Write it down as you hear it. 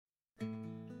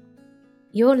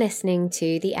You're listening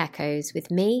to The Echoes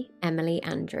with me, Emily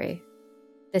Andrew,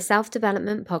 the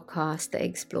self-development podcast that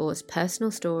explores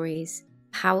personal stories,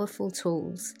 powerful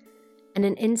tools, and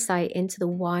an insight into the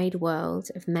wide world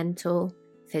of mental,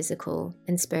 physical,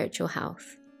 and spiritual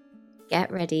health.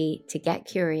 Get ready to get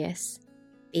curious,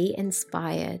 be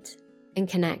inspired, and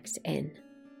connect in.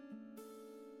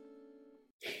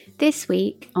 This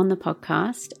week on the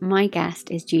podcast, my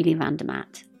guest is Jules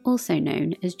Vandermaat, also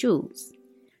known as Jules.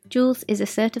 Jules is a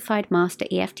certified master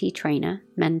EFT trainer,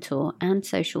 mentor, and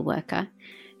social worker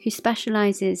who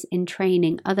specialises in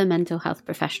training other mental health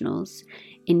professionals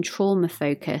in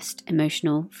trauma-focused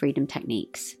emotional freedom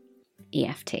techniques,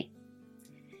 EFT.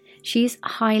 She's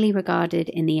highly regarded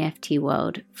in the EFT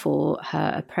world for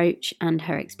her approach and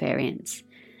her experience.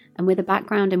 And with a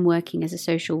background in working as a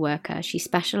social worker, she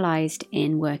specialised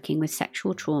in working with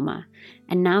sexual trauma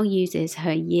and now uses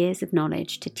her years of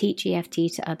knowledge to teach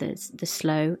EFT to others the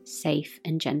slow, safe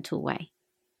and gentle way.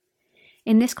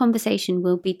 In this conversation,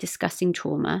 we'll be discussing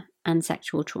trauma and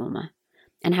sexual trauma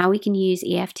and how we can use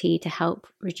EFT to help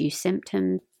reduce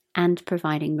symptoms and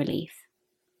providing relief.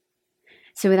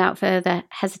 So without further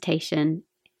hesitation,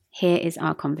 here is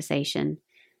our conversation.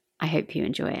 I hope you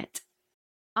enjoy it.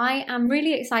 I am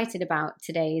really excited about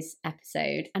today's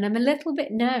episode, and I'm a little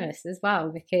bit nervous as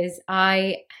well because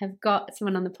I have got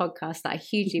someone on the podcast that I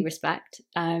hugely respect.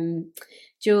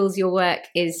 Jules, your work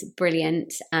is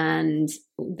brilliant, and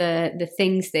the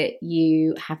things that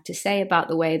you have to say about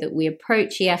the way that we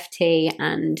approach EFT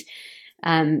and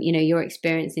your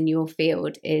experience in your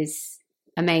field is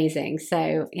amazing.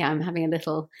 So yeah, I'm having a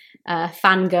little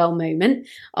fangirl moment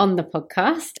on the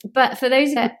podcast. But for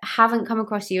those that haven't come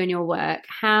across you and your work,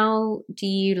 how do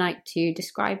you like to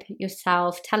describe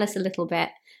yourself? Tell us a little bit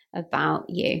about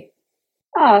you.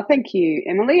 Oh, thank you,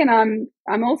 Emily. And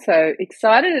I'm also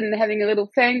excited and having a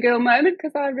little fangirl moment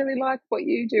because I really like what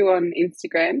you do on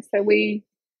Instagram. So we're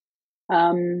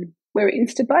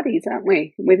Insta buddies, aren't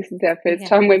we? This is our first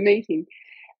time we're meeting.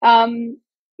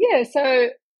 So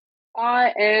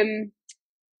I am,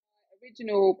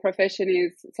 original profession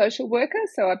is social worker.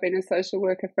 So I've been a social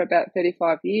worker for about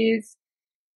 35 years.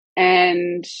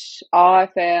 And I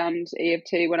found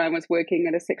EFT when I was working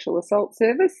at a sexual assault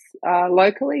service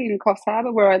locally in Coffs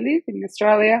Harbour, where I live in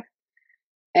Australia.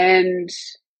 And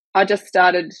I just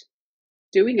started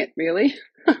doing it really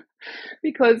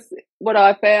because what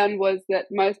I found was that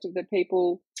most of the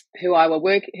people who I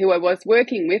was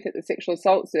working with at the sexual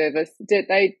assault service,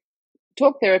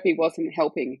 talk therapy wasn't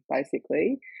helping,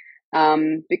 basically,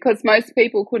 because most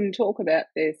people couldn't talk about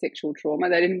their sexual trauma.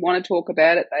 They didn't want to talk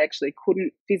about it. They actually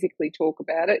couldn't physically talk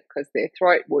about it because their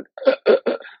throat would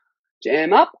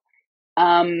jam up,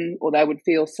 or they would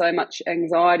feel so much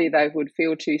anxiety they would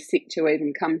feel too sick to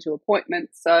even come to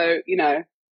appointments. So,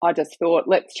 I just thought,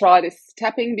 let's try this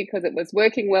tapping because it was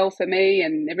working well for me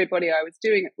and everybody I was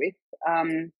doing it with.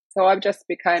 So I just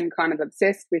became kind of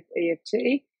obsessed with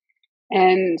EFT.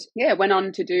 And went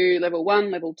on to do level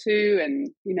 1, level 2 and,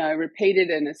 repeated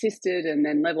and assisted and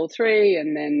then level 3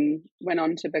 and then went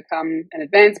on to become an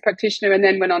advanced practitioner and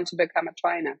then went on to become a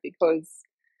trainer because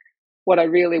what I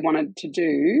really wanted to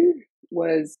do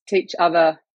was teach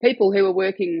other people who were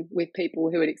working with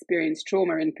people who had experienced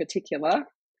trauma in particular.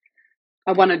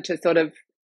 I wanted to sort of,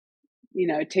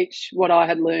 teach what I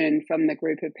had learned from the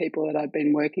group of people that I'd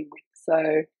been working with.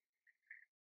 So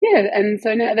and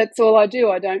so now that's all I do.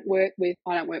 I don't work with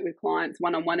clients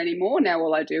one-on-one anymore. Now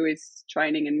all I do is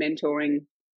training and mentoring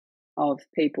of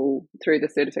people through the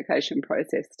certification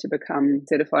process to become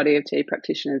certified EFT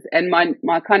practitioners. And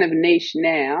my kind of niche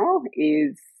now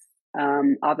is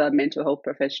other mental health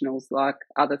professionals like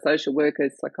other social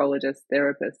workers, psychologists,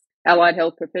 therapists, allied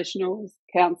health professionals,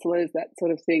 counsellors, that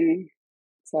sort of thing.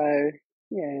 So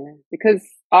because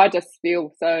I just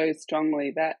feel so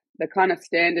strongly that the kind of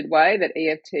standard way that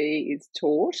EFT is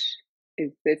taught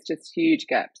there's just huge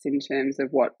gaps in terms of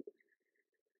what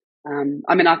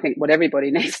I think what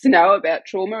everybody needs to know about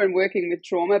trauma and working with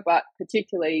trauma, but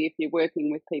particularly if you're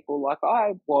working with people like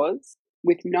I was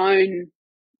with known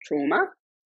trauma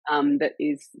that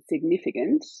is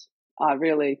significant, I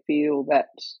really feel that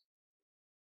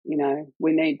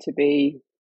we need to be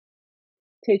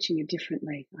teaching it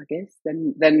differently, I guess,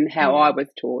 than how I was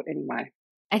taught anyway.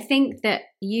 I think that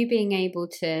you being able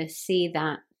to see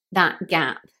that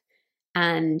gap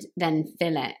and then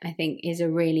fill it, I think is a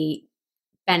really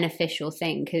beneficial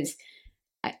thing because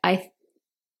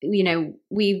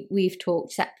we've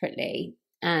talked separately,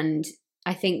 and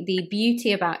I think the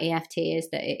beauty about EFT is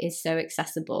that it is so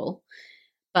accessible,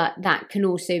 but that can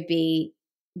also be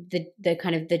the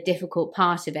kind of the difficult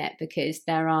part of it, because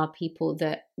there are people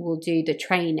that will do the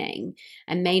training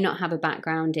and may not have a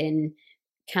background in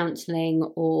counseling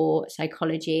or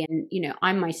psychology. And, you know,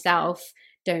 I myself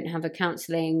don't have a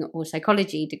counseling or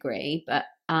psychology degree, but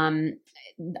I'm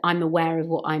aware of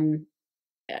what I'm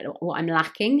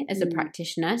lacking as a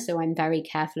practitioner. So I'm very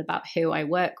careful about who I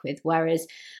work with. Whereas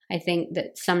I think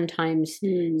that sometimes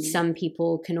some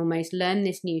people can almost learn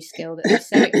this new skill that they're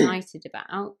so excited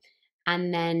about,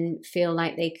 and then feel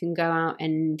like they can go out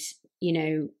and, you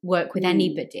know, work with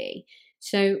anybody.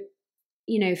 So,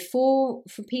 you know, for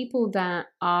people that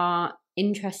are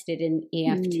interested in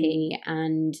EFT,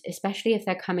 and especially if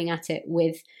they're coming at it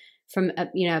from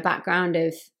a background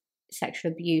of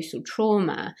sexual abuse or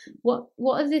trauma, what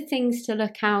are the things to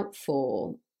look out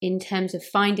for in terms of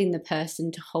finding the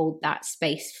person to hold that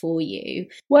space for you?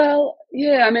 Well,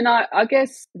 yeah, I mean, I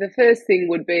guess the first thing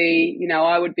would be, you know,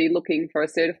 I would be looking for a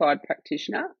certified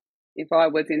practitioner if I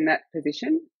was in that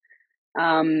position.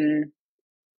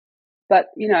 But,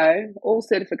 you know, all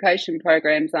certification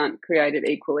programs aren't created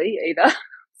equally either.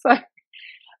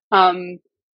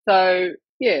 So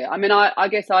yeah, I mean, I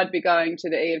guess I'd be going to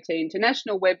the EFT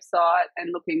International website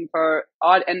and looking for,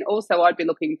 I'd be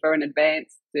looking for an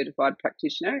advanced certified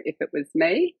practitioner if it was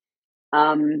me,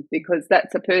 because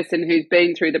that's a person who's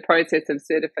been through the process of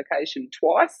certification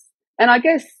twice. And I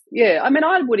guess, yeah, I mean,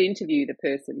 I would interview the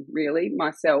person really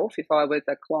myself if I was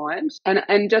a client,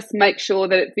 and just make sure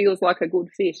that it feels like a good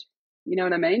fit. You know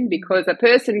what I mean? Because a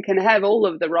person can have all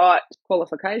of the right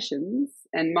qualifications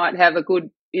and might have a good,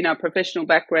 you know, professional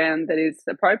background that is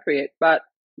appropriate, but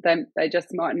they just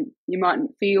you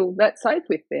mightn't feel that safe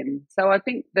with them. So I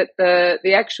think that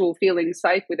the actual feeling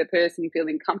safe with a person,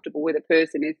 feeling comfortable with a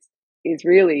person is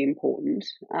really important.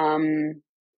 And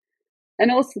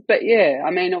also, but yeah, I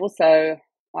mean, also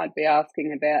I'd be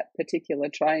asking about particular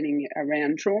training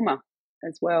around trauma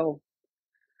as well,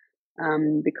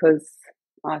 because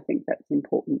I think that's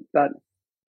important. But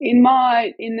in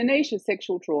the niche of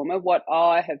sexual trauma, what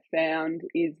I have found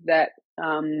is that,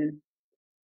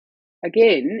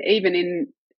 again,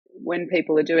 even when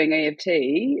people are doing EFT,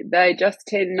 they just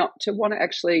tend not to want to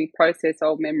actually process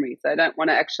old memories. They don't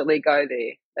want to actually go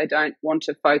there. They don't want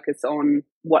to focus on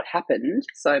what happened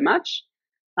so much.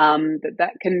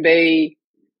 That can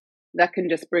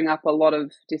just bring up a lot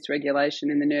of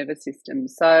dysregulation in the nervous system.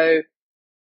 So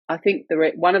I think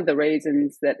one of the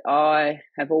reasons that I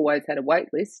have always had a wait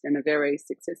list and a very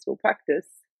successful practice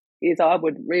is I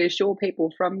would reassure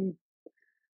people from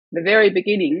the very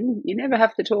beginning, you never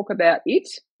have to talk about it.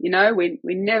 You know, we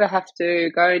never have to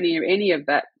go near any of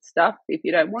that stuff if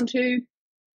you don't want to.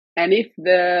 And if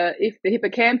the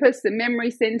hippocampus, the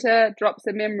memory center, drops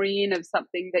a memory in of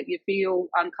something that you feel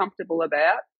uncomfortable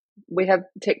about, we have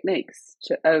techniques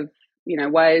of, you know,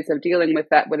 ways of dealing with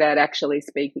that without actually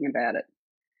speaking about it.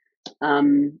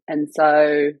 And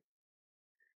so,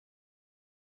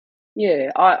 yeah,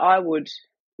 I would,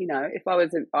 you know, if I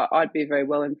was, I'd be a very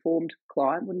well informed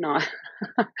client, wouldn't I?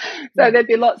 So there'd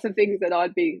be lots of things that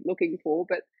I'd be looking for,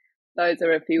 but those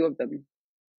are a few of them.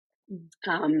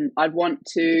 I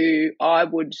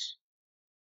would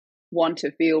want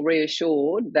to feel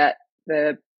reassured that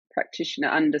the practitioner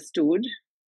understood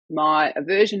my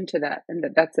aversion to that, and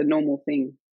that that's a normal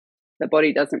thing. The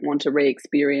body doesn't want to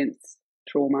re-experience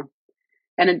trauma.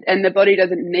 And the body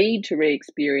doesn't need to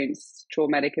re-experience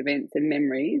traumatic events and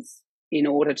memories in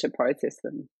order to process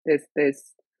them. There's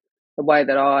the way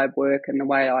that I work and the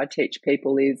way I teach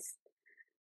people is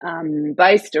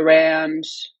based around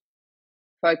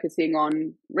focusing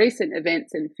on recent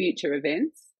events and future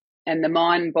events. And the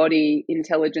mind-body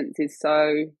intelligence is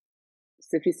so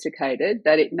sophisticated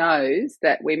that it knows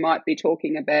that we might be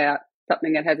talking about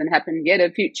something that hasn't happened yet,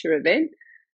 a future event,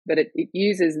 but it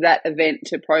uses that event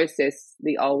to process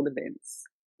the old events.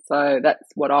 So that's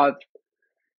what I've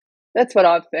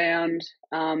found.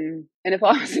 And if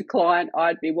I was a client,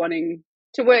 I'd be wanting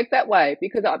to work that way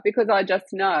because I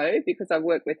just know, because I've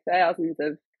worked with thousands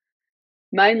of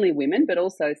mainly women, but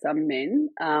also some men,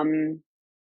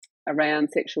 around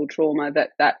sexual trauma,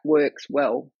 that works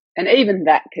well. And even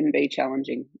that can be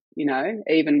challenging, you know,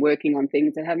 even working on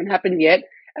things that haven't happened yet.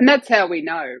 And that's how we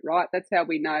know, right? That's how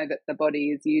we know that the body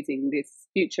is using this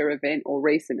future event or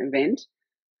recent event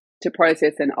to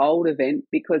process an old event,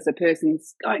 because the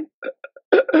person's going,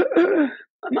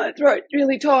 my throat's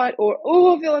really tight, or,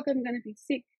 oh, I feel like I'm going to be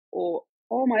sick, or,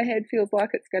 oh, my head feels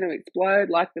like it's going to explode.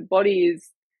 Like the body is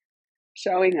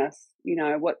showing us, you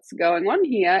know, what's going on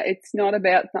here. It's not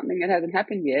about something that hasn't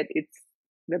happened yet. It's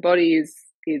the body is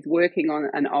working on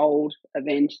an old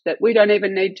event that we don't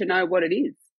even need to know what it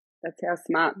is. That's how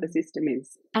smart the system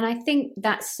is. And I think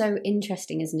that's so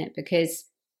interesting, isn't it? Because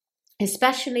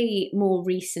especially more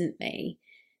recently,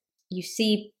 you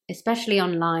see, especially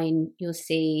online, you'll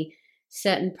see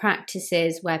certain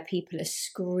practices where people are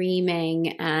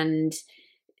screaming and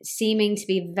seeming to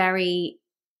be very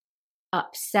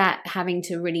upset, having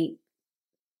to really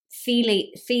feel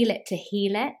it to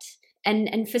heal it.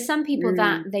 And for some people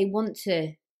that they want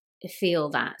to feel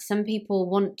that. Some people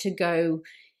want to go,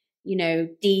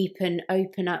 deep and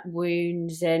open up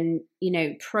wounds and,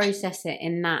 process it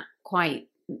in that quite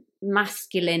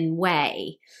masculine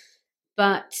way.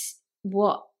 But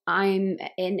what and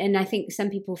I think some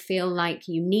people feel like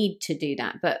you need to do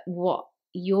that. But what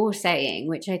you're saying,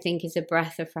 which I think is a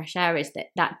breath of fresh air, is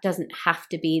that doesn't have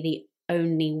to be the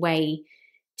only way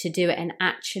to do it. And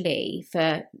actually,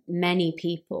 for many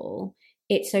people,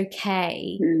 it's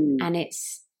okay, and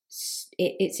it's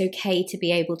okay to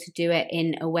be able to do it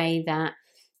in a way that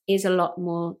is a lot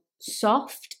more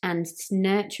soft and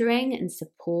nurturing and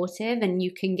supportive, and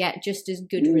you can get just as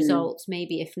good results,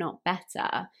 maybe if not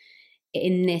better,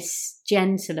 in this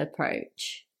gentle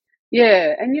approach.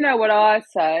 Yeah, and you know what I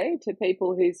say to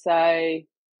people who say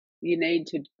you need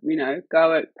to,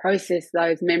 go and process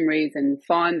those memories and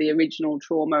find the original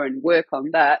trauma and work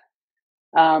on that.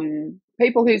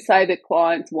 People who say that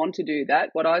clients want to do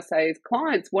that, what I say is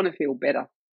clients want to feel better,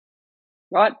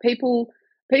 right? People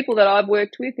that I've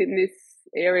worked with in this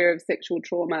area of sexual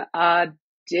trauma are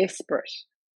desperate.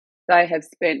 They have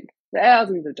spent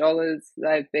thousands of dollars.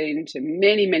 They've been to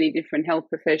many, many different health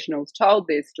professionals, told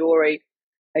their story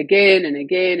again and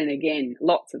again and again.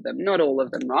 Lots of them, not all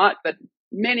of them, right? But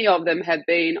many of them have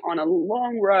been on a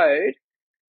long road,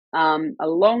 a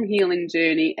long healing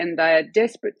journey, and they are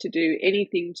desperate to do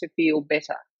anything to feel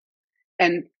better.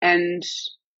 And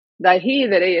they hear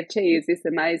that EFT is this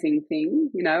amazing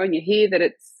thing, and you hear that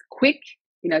it's quick,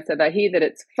 so they hear that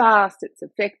it's fast, it's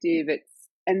effective,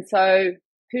 and so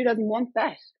who doesn't want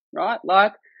that, right?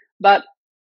 But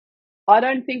I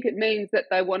don't think it means that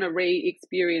they want to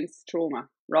re-experience trauma,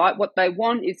 right? What they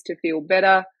want is to feel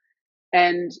better.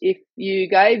 And if you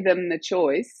gave them the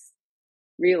choice,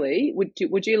 really,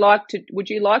 would you like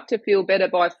to feel better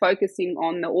by focusing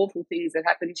on the awful things that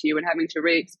happened to you and having to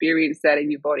re-experience that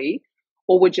in your body,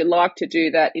 or would you like to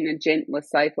do that in a gentler,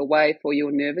 safer way for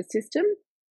your nervous system?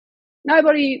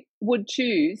 Nobody would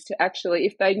choose to actually,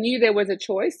 if they knew there was a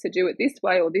choice to do it this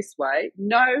way or this way,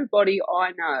 nobody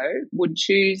I know would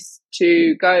choose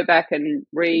to go back and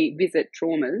revisit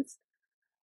traumas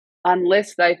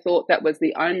unless they thought that was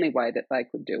the only way that they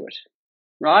could do it,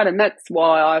 right? And that's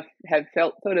why I have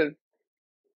felt sort of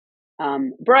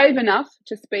brave enough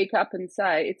to speak up and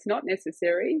say it's not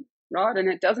necessary, right? And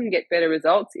it doesn't get better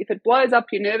results. If it blows up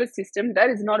your nervous system,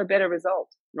 that is not a better result,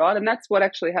 right? And that's what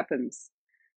actually happens.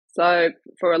 So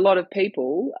for a lot of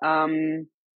people, and,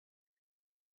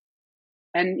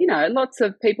 lots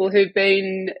of people who've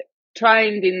been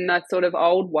trained in that sort of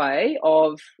old way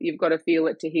of you've got to feel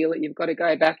it to heal it, you've got to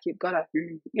go back, you've got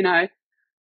to,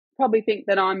 probably think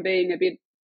that I'm being a bit,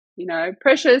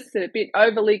 precious, a bit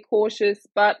overly cautious.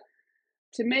 But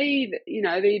to me,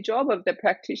 the job of the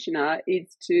practitioner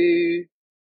is to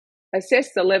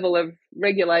assess the level of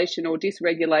regulation or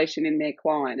dysregulation in their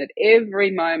client at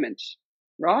every moment,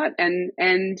 right?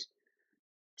 And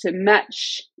to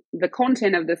match the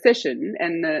content of the session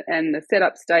and the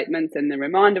setup statements and the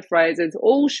reminder phrases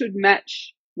all should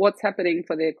match what's happening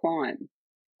for their client.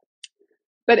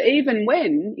 But even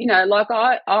when,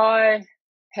 I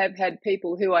have had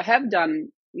people who I have done,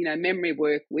 memory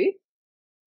work with,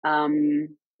 and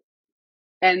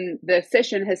the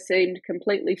session has seemed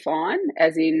completely fine,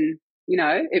 as in,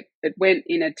 it went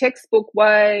in a textbook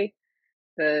way,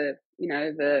 the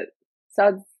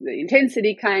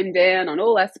intensity came down on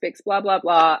all aspects, blah, blah,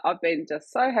 blah. I've been just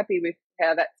so happy with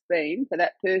how that's been for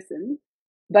that person,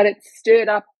 but it stirred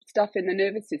up stuff in the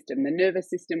nervous system. The nervous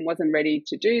system wasn't ready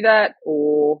to do that,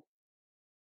 or,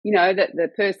 that the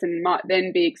person might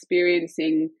then be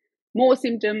experiencing more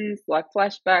symptoms like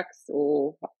flashbacks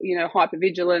or,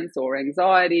 hypervigilance or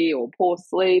anxiety or poor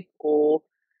sleep. So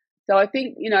I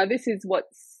think, this is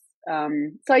what's,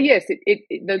 so yes,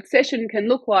 the session can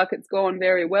look like it's gone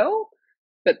very well,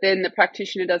 but then the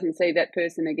practitioner doesn't see that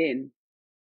person again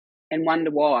and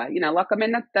wonder why.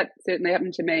 That certainly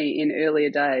happened to me in earlier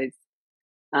days.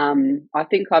 I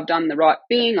think I've done the right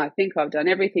thing. I think I've done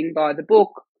everything by the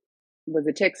book. It was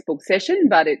a textbook session,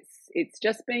 but it's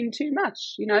just been too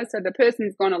much, so the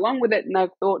person's gone along with it and they've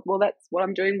thought, well, that's what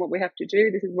I'm doing, what we have to do.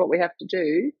 This is what we have to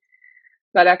do.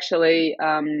 But actually,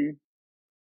 I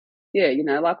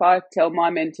tell my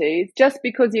mentees, just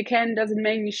because you can doesn't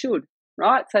mean you should.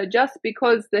 right? So just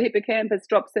because the hippocampus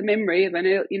drops a memory of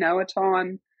a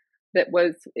time that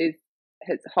is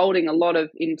holding a lot of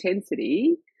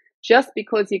intensity, just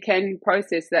because you can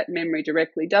process that memory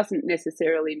directly doesn't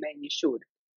necessarily mean you should.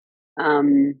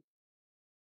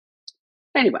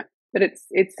 Anyway, but it's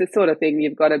the sort of thing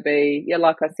you've got to be. Yeah,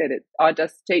 like I said, I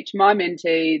just teach my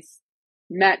mentees,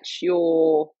 match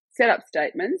your setup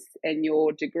statements and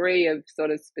your degree of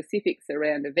sort of specifics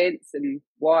around events and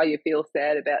why you feel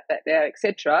sad about that now,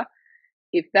 etc.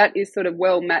 If that is sort of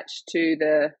well matched to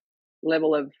the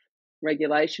level of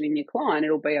regulation in your client,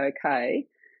 it'll be okay.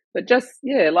 But it's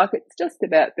just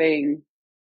about being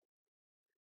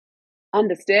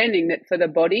understanding that for the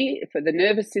body, for the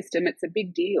nervous system, it's a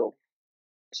big deal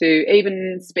to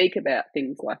even speak about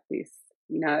things like this,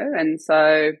 and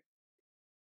so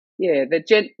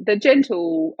the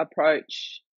gentle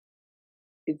approach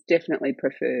is definitely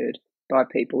preferred by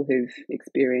people who've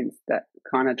experienced that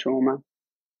kind of trauma.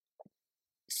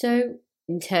 So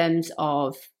in terms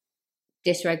of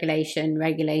dysregulation,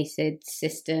 regulated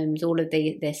systems, all of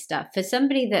this stuff, for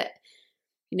somebody that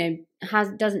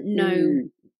doesn't know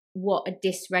what a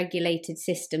dysregulated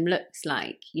system looks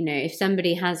like, if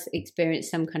somebody has experienced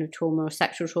some kind of trauma or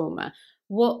sexual trauma,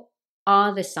 what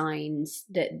are the signs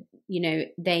that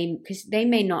because they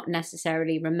may not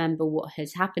necessarily remember what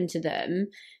has happened to them,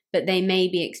 but they may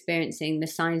be experiencing the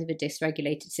signs of a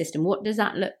dysregulated system? What does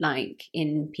that look like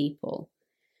in people?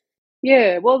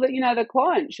 Yeah, well, the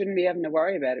client shouldn't be having to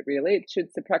worry about it, really.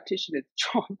 It's the practitioner's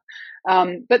job.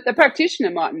 But the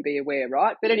practitioner mightn't be aware,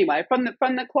 right? But anyway, from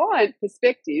the client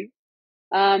perspective,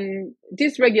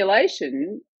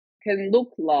 dysregulation can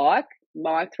look like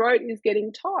my throat is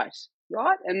getting tight,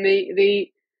 right? And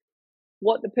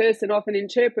what the person often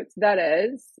interprets that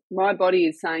as, my body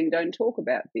is saying, don't talk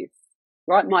about this,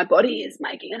 right? My body is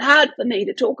making it hard for me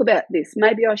to talk about this.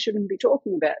 Maybe I shouldn't be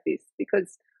talking about this,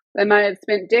 because they may have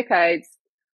spent decades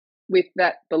with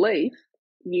that belief.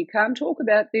 You can't talk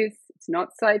about this. It's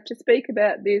not safe to speak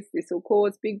about this. This will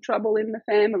cause big trouble in the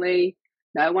family.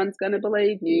 No one's going to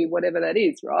believe you, whatever that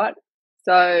is, right?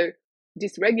 So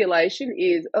dysregulation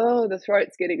is, the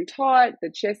throat's getting tight, the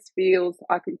chest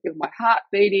I can feel my heart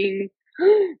beating,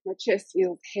 my chest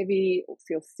feels heavy, or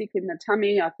feels sick in the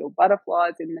tummy, I feel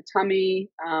butterflies in the tummy.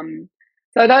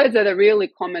 So those are the really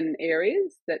common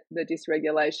areas that the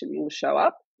dysregulation will show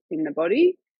up in the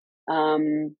body.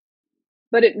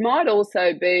 But it might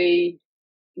also be,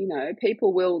 their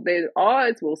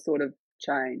eyes will sort of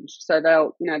change. So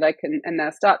they'll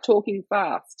start talking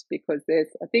fast, because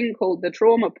there's a thing called the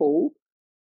trauma pull,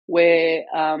 where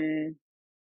I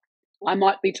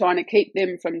might be trying to keep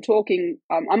them from talking.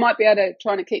 I might be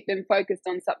trying to keep them focused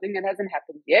on something that hasn't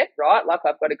happened yet, right? Like,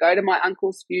 I've got to go to my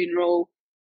uncle's funeral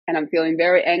and I'm feeling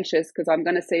very anxious because I'm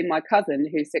going to see my cousin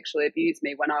who sexually abused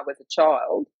me when I was a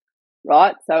child,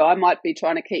 right? So I might be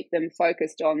trying to keep them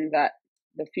focused on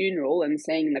the funeral and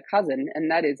seeing the cousin,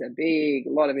 and that is a big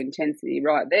lot of intensity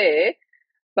right there.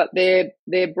 But their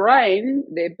brain,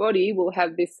 their body will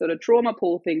have this sort of trauma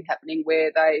pull thing happening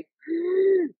where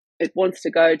it wants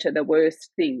to go to the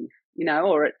worst thing,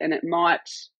 and it might,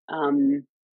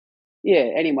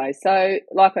 anyway. So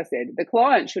like I said, the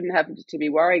client shouldn't have to be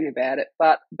worrying about it,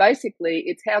 but basically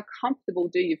it's how comfortable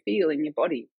do you feel in your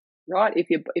body, right?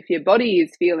 If your body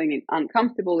is feeling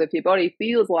uncomfortable, if your body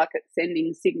feels like it's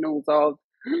sending signals of,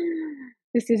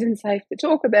 this isn't safe to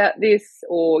talk about this,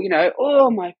 or,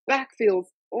 my back feels,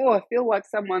 I feel like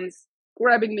someone's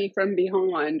grabbing me from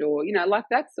behind, or,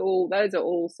 those are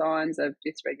all signs of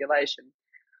dysregulation.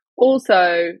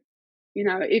 Also,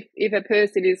 if a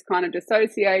person is kind of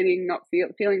dissociating, not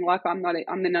feeling like I'm not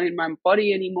in my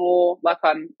body anymore, like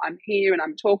I'm here and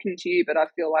I'm talking to you, but I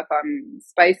feel like I'm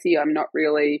spacey, I'm not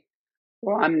really,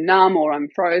 or I'm numb, or I'm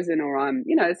frozen, or I'm,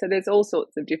 so there's all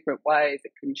sorts of different ways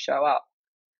it can show up.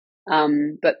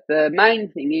 But the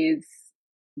main thing is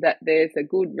that there's a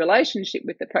good relationship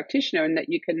with the practitioner, and that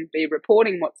you can be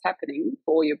reporting what's happening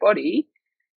for your body,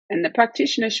 and the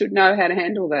practitioner should know how to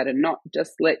handle that and not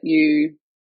just let you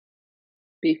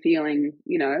be feeling,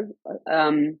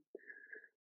 a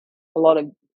lot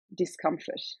of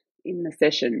discomfort in the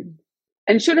session,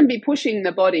 and shouldn't be pushing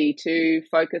the body to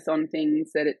focus on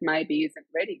things that it maybe isn't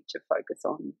ready to focus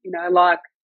on. Like,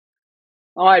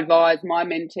 I advise my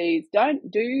mentees,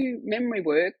 don't do memory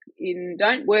work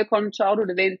don't work on childhood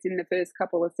events in the first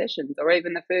couple of sessions, or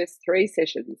even the first 3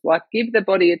 sessions. Like, give the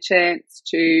body a chance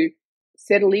to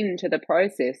settle into the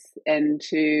process, and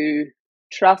to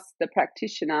trust the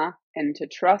practitioner, and to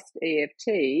trust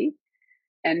EFT,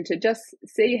 and to just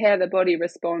see how the body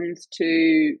responds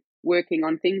to working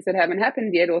on things that haven't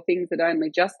happened yet or things that only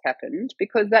just happened,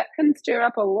 because that can stir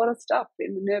up a lot of stuff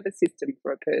in the nervous system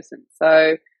for a person.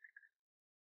 So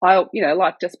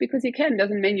like, just because you can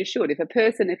doesn't mean you should. If a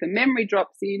memory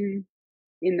drops in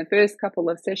the first couple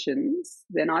of sessions,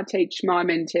 then I teach my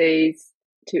mentees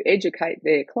to educate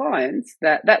their clients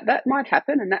that might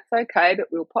happen, and that's okay, but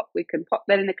we can pop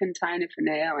that in a container for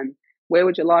now, and where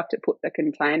would you like to put the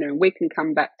container, and we can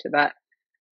come back to that.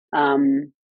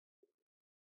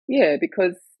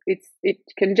 Because it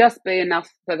can just be enough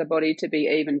for the body to be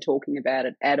even talking about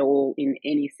it at all in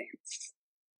any sense.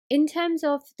 In terms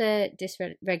of the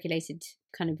dysregulated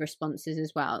kind of responses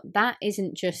as well, that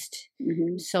isn't just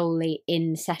solely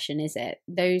in session, is it?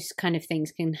 Those kind of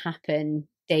things can happen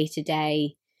day to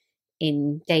day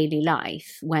in daily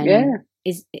life when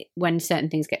certain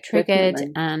things get triggered.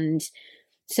 Definitely. And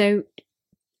so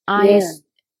I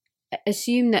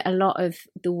assume that a lot of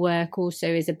the work also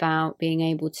is about being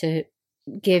able to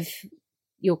give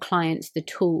your clients the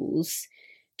tools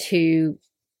to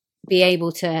be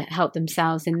able to help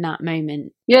themselves in that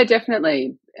moment. Yeah,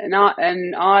 definitely. And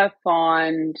I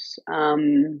find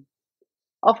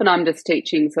often I'm just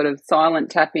teaching sort of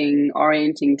silent tapping,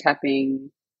 orienting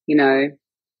tapping,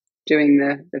 doing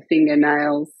the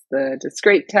fingernails, the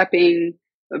discrete tapping,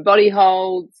 the body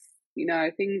holds,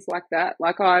 things like that.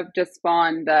 Like, I just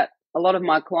find that a lot of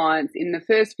my clients in the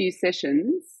first few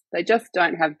sessions, they just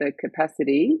don't have the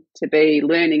capacity to be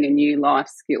learning a new life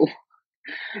skill.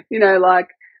 Like,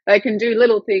 they can do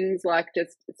little things like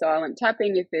just silent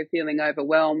tapping if they're feeling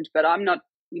overwhelmed, but I'm not,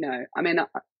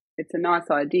 it's a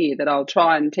nice idea that I'll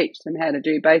try and teach them how to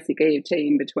do basic EFT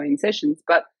in between sessions.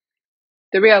 But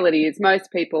the reality is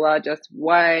most people are just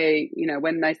way,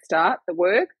 when they start the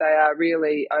work, they are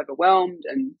really overwhelmed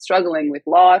and struggling with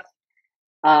life.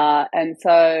 And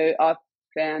so I've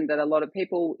found that a lot of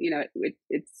people,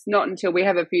 it's not until we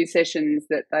have a few sessions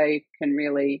that they can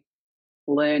really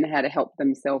learn how to help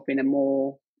themselves in a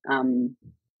more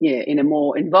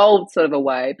involved sort of a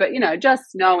way. But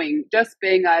just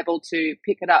being able to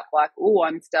pick it up, like, oh,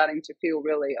 I'm starting to feel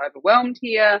really overwhelmed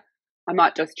here, I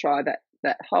might just try that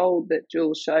hold that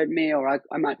Jules showed me, or I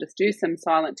might just do some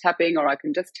silent tapping, or I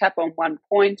can just tap on one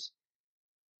point,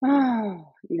 and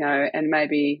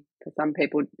maybe for some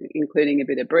people including a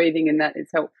bit of breathing in that is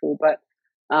helpful. But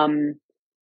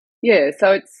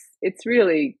so it's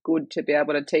really good to be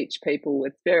able to teach people.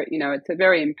 It's very, it's a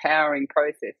very empowering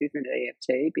process, isn't it,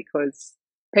 EFT? Because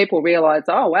people realize,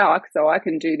 oh, wow, so I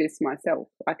can do this myself.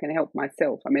 I can help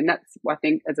myself. I mean, that's, I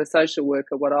think, as a social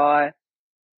worker, what I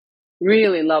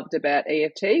really loved about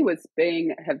EFT was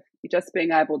being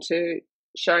able to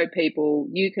show people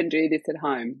you can do this at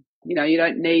home. You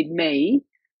don't need me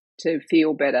to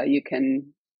feel better. You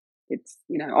can. It's,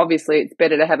 obviously it's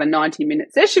better to have a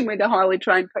 90-minute session with a highly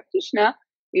trained practitioner,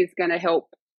 is going to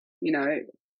help,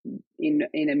 in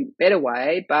a better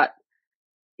way. But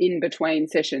in between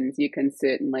sessions, you can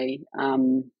certainly,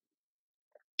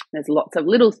 there's lots of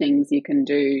little things you can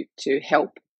do to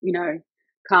help,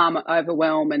 calm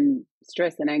overwhelm and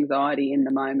stress and anxiety in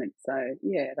the moment. So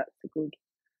that's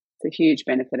it's a huge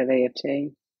benefit of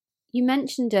EFT. You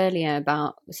mentioned earlier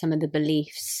about some of the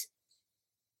beliefs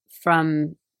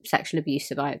from sexual abuse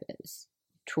survivors,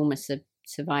 trauma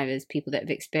survivors, people that have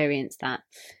experienced that,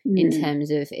 in terms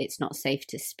of it's not safe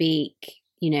to speak.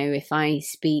 If I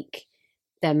speak,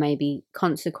 there may be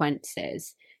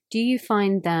consequences. Do you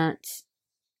find that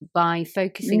by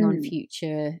focusing on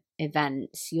future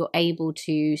events, you're able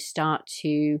to start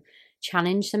to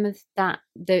challenge some of that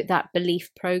belief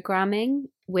programming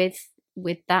with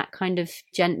that kind of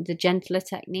the gentler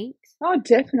techniques? Oh,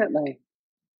 definitely.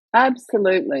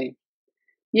 Absolutely.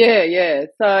 Yeah.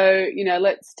 So,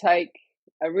 let's take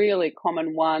a really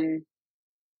common one,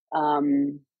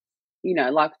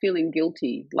 like feeling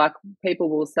guilty. Like, people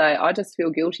will say, I just feel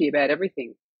guilty about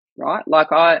everything, right?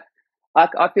 Like, I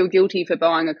feel guilty for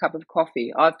buying a cup of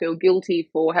coffee. I feel guilty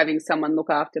for having someone look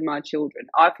after my children.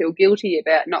 I feel guilty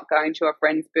about not going to a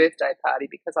friend's birthday party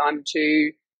because I'm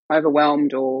too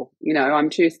overwhelmed, or, I'm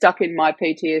too stuck in my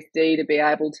PTSD to be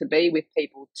able to be with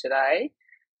people today.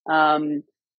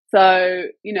 So,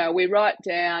 we write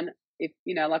down, if,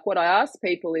 like, what I ask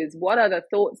people is, what are the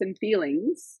thoughts and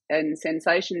feelings and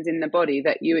sensations in the body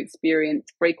that you experience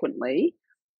frequently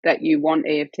that you want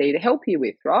EFT to help you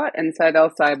with, right? And so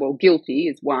they'll say, well, guilty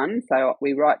is one. So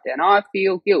we write down, I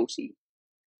feel guilty,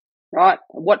 right?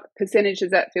 What percentage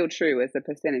does that feel true as a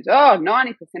percentage? Oh,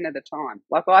 90% of the time.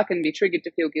 Like, I can be triggered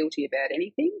to feel guilty about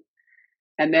anything.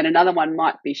 And then another one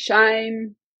might be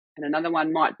shame, and another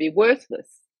one might be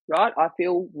worthless, right? I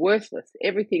feel worthless.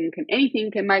 Anything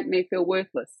can make me feel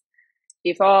worthless.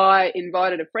 If I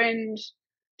invited a friend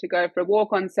to go for a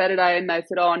walk on Saturday and they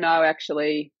said, oh, no,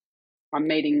 actually, I'm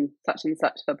meeting such and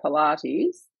such for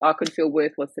Pilates, I could feel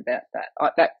worthless about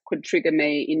that. That could trigger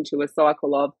me into a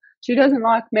cycle of, she doesn't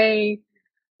like me,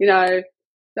 the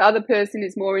other person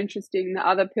is more interesting, the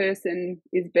other person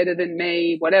is better than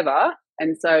me, whatever.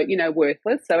 And so,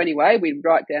 worthless. So anyway, we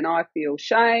write down, I feel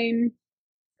shame,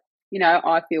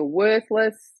 I feel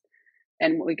worthless.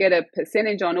 And we get a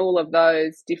percentage on all of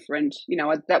those different,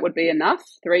 that would be enough,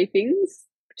 3 things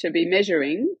to be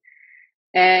measuring.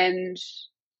 And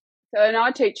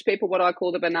I teach people what I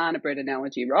call the banana bread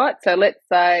analogy, right? So let's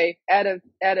say out of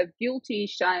guilty,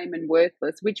 shame and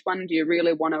worthless, which one do you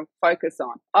really want to focus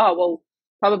on? Oh, well,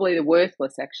 probably the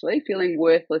worthless, actually. Feeling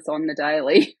worthless on the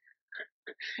daily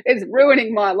is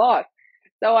ruining my life.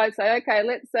 So I say, okay,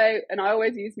 let's say, and I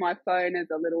always use my phone as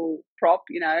a little prop,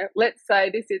 let's say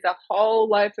this is a whole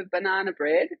loaf of banana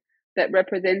bread that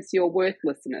represents your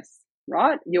worthlessness,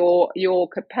 right? Your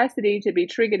capacity to be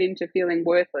triggered into feeling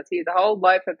worthless. Here's a whole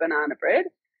loaf of banana bread.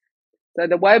 So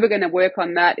the way we're going to work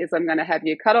on that is I'm going to have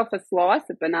you cut off a slice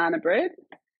of banana bread,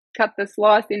 cut the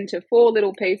slice into 4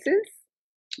 little pieces,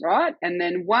 right? And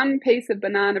then 1 piece of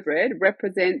banana bread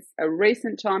represents a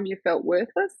recent time you felt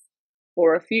worthless,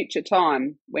 or a future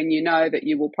time when you know that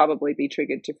you will probably be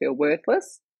triggered to feel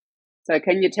worthless. So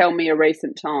can you tell me a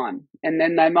recent time? And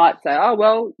then they might say, oh,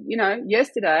 well,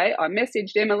 yesterday I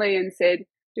messaged Emily and said, do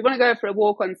you want to go for a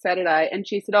walk on Saturday? And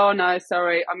she said, oh, no,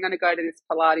 sorry, I'm going to go to this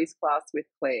Pilates class with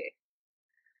Claire.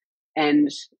 And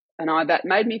that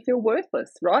made me feel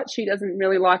worthless, right? She doesn't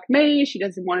really like me. She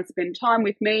doesn't want to spend time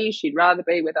with me. She'd rather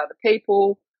be with other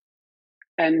people.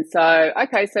 And so,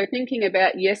 okay, so thinking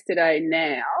about yesterday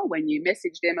now, when you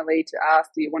messaged Emily to ask,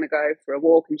 do you want to go for a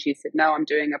walk? And she said, no, I'm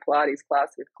doing a Pilates class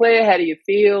with Claire. How do you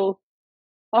feel?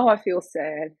 Oh, I feel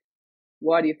sad.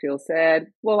 Why do you feel sad?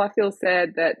 Well, I feel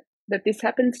sad that this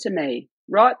happens to me,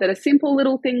 right? That a simple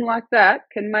little thing like that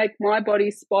can make my body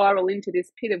spiral into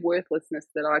this pit of worthlessness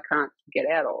that I can't get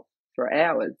out of for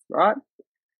hours, right?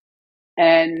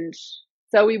 And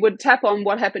so we would tap on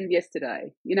what happened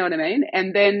yesterday, you know what I mean?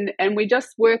 And we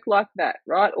just work like that,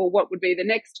 right? Or what would be the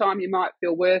next time you might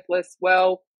feel worthless?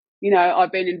 Well,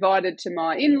 I've been invited to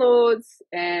my in-laws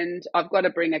and I've got to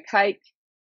bring a cake.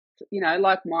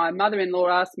 Like my mother-in-law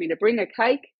asked me to bring a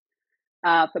cake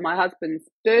for my husband's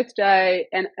birthday.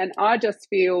 And I just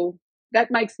feel that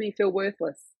makes me feel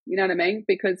worthless, you know what I mean?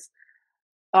 Because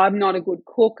I'm not a good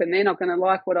cook and they're not going to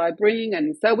like what I bring.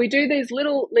 And so we do these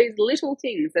little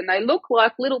things and they look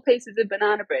like little pieces of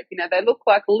banana bread. They look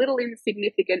like little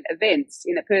insignificant events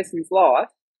in a person's life,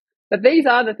 but these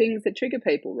are the things that trigger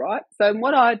people, right? So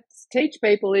what I teach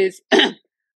people is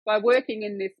by working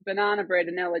in this banana bread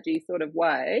analogy sort of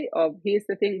way of here's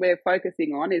the thing we're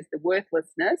focusing on is the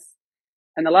worthlessness.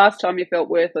 And the last time you felt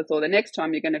worthless or the next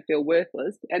time you're going to feel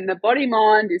worthless. And the body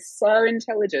mind is so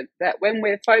intelligent that when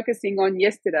we're focusing on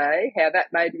yesterday, how that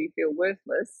made me feel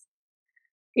worthless,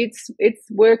 it's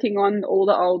working on all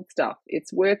the old stuff.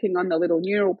 It's working on the little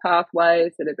neural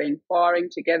pathways that have been firing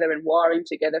together and wiring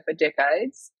together for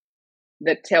decades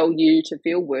that tell you to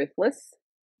feel worthless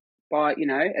by,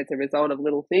 as a result of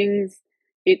little things.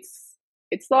 It's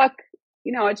like,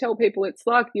 I tell people it's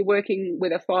like you're working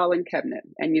with a filing cabinet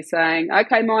and you're saying,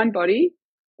 okay, mind, body,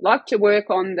 I'd like to work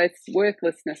on this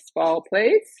worthlessness file,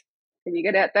 please. Can you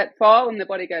get out that file? And the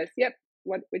body goes, yep,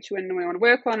 which one do we want to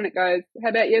work on? And it goes, how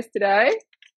about yesterday?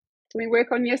 Can we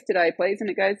work on yesterday, please? And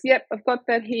it goes, yep, I've got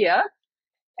that here.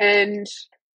 And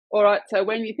all right, so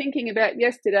when you're thinking about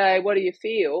yesterday, what do you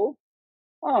feel?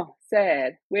 Oh,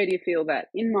 sad. Where do you feel that?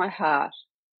 In my heart.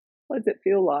 What does it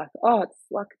feel like? Oh, it's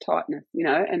like a tightness,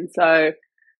 And so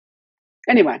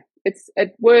anyway,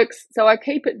 it works. So I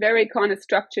keep it very kind of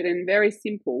structured and very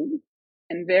simple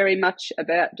and very much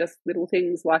about just little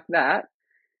things like that.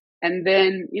 And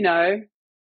then,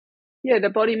 the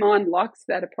body mind likes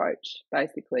that approach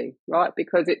basically, right?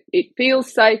 Because it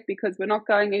feels safe because we're not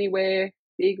going anywhere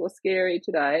big or scary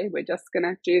today. We're just going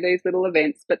to do these little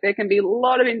events, but there can be a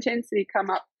lot of intensity come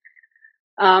up.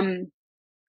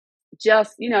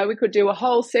 We could do a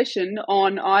whole session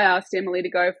on, I asked Emily to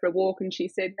go for a walk and she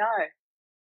said no.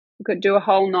 We could do a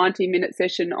whole 90-minute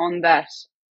session on that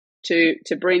to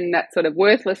bring that sort of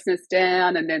worthlessness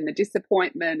down and then the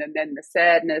disappointment and then the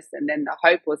sadness and then the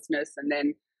hopelessness and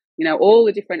then, all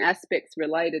the different aspects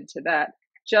related to that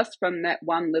just from that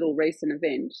one little recent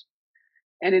event.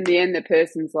 And in the end, the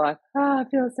person's like, I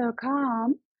feel so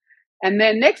calm. And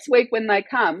then next week when they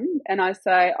come and I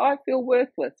say, I feel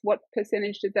worthless, what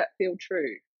percentage does that feel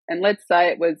true? And let's say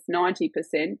it was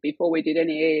 90% before we did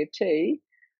any EFT,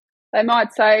 they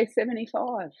might say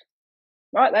 75.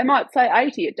 right? They might say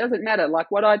 80. It doesn't matter.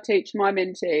 Like what I teach my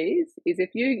mentees is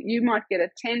if you might get a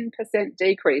 10%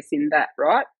 decrease in that,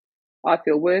 right? I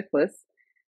feel worthless.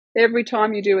 Every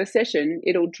time you do a session,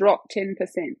 it'll drop 10%,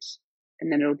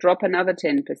 and then it'll drop another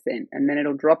 10%, and then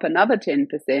it'll drop another 10%.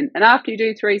 And after you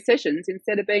do 3 sessions,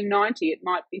 instead of being 90, it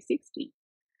might be 60.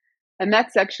 And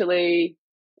that's actually,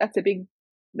 that's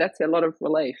a lot of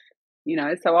relief, you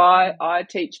know. So I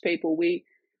teach people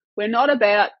we're not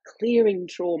about clearing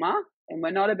trauma, and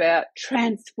we're not about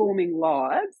transforming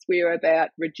lives. We're about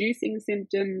reducing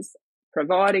symptoms,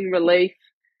 providing relief.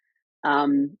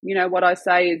 You know, what I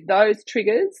say is those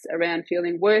triggers around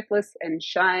feeling worthless and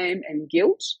shame and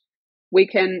guilt,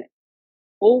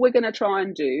 all we're going to try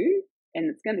and do,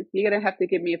 and you're going to have to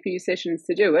give me a few sessions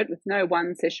to do it. With no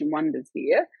one session wonders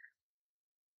here.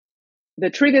 The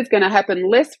trigger's going to happen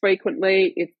less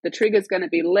frequently. The trigger's going to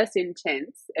be less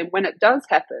intense. And when it does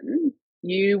happen,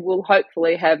 you will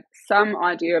hopefully have some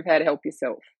idea of how to help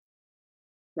yourself,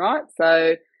 right?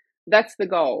 So that's the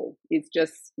goal, is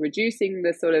just reducing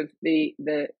the sort of the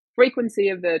frequency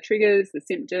of the triggers, the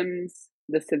symptoms,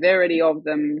 the severity of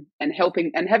them, and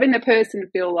having the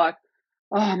person feel like,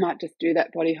 oh, I might just do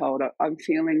that body hold. I'm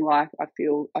feeling like I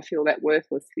feel that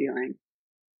worthless feeling.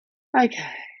 Okay.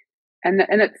 And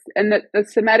the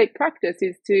somatic practice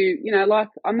is to, you know, like,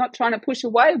 I'm not trying to push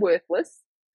away worthless.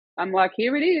 I'm like,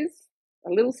 here it is. A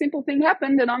little simple thing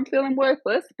happened and I'm feeling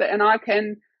worthless,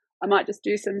 I might just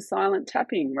do some silent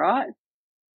tapping, right?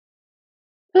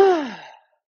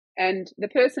 And the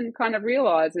person kind of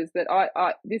realizes that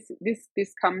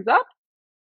this comes up,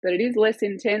 but it is less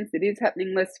intense, it is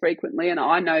happening less frequently, and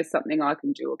I know something I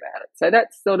can do about it. So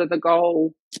that's sort of the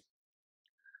goal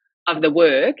of the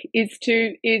work, is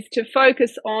to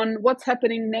focus on what's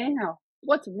happening now,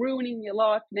 what's ruining your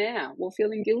life now. Well,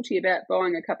 feeling guilty about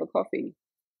buying a cup of coffee,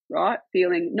 right?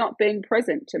 Feeling not being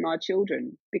present to my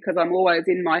children because I'm always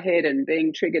in my head and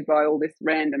being triggered by all this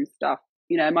random stuff.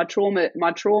 You know, my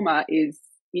trauma is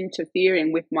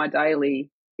interfering with my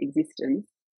daily existence,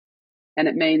 and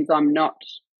it means I'm not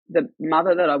the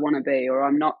mother that I want to be, or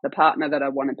I'm not the partner that I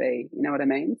want to be. You know what I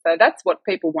mean? So that's what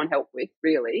people want help with,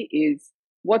 really, is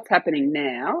what's happening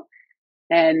now.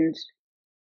 And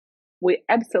we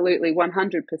absolutely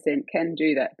 100% can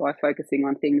do that by focusing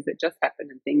on things that just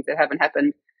happened and things that haven't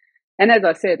happened. And as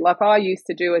I said, like, I used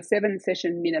to do a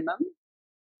 7-session minimum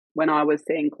when I was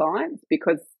seeing clients,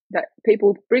 because that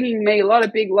people bringing me a lot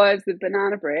of big loaves of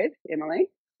banana bread, Emily,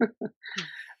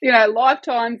 you know,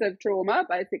 lifetimes of trauma,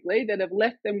 basically, that have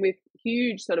left them with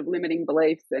huge sort of limiting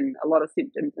beliefs and a lot of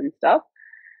symptoms and stuff.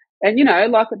 And, you know,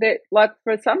 like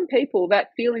for some people, that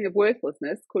feeling of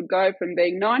worthlessness could go from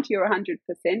being 90 or 100%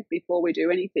 before we do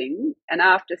anything. And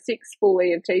after 6 full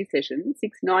EFT sessions,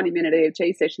 6 90-minute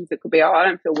EFT sessions, it could be, oh, I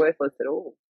don't feel worthless at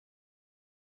all.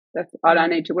 I don't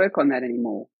need to work on that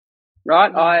anymore,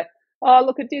 right?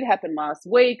 Look, it did happen last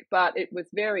week, but it was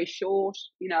very short,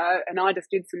 you know, and I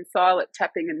just did some silent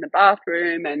tapping in the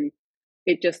bathroom and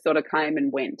it just sort of came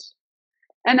and went.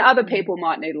 And other people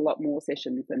might need a lot more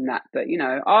sessions than that. But, you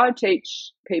know, I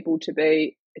teach people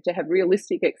to have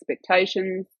realistic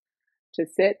expectations, to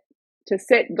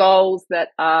set goals that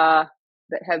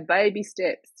have baby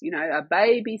steps. You know, a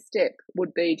baby step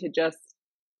would be to just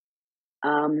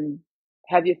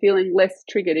have you feeling less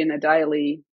triggered in your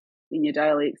daily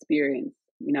experience,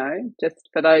 you know, just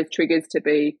for those triggers to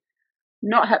be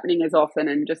not happening as often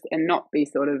and not be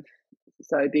sort of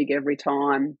so big every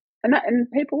time. And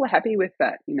people are happy with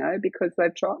that, you know, because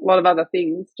they've tried a lot of other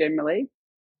things generally.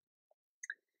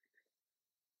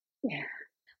 Yeah.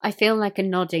 I feel like a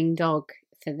nodding dog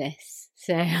for this.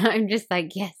 So I'm just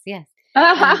like, yes.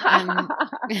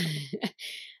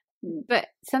 But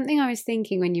something I was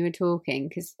thinking when you were talking,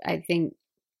 because I think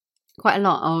quite a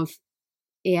lot of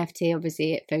EFT,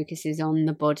 obviously, it focuses on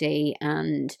the body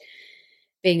and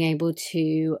being able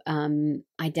to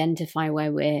identify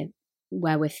where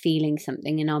we're feeling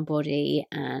something in our body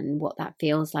and what that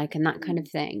feels like and that kind of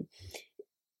thing.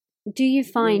 Do you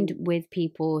find with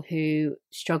people who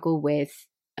struggle with,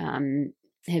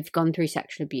 have gone through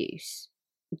sexual abuse,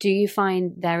 do you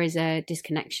find there is a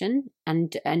disconnection,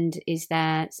 and is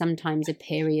there sometimes a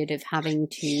period of having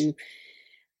to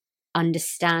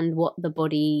understand what the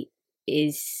body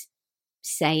is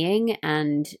saying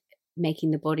and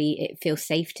making the body it feel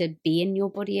safe to be in your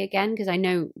body again? Because I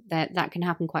know that can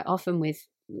happen quite often with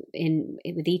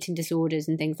eating disorders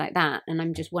and things like that, and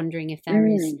I'm just wondering if there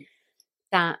is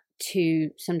that to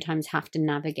sometimes have to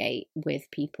navigate with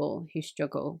people who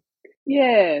struggle.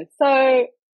 Yeah, so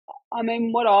I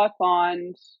mean, what I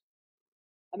find,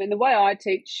 the way I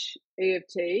teach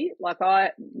EFT, with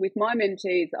my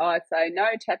mentees, I say no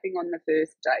tapping on the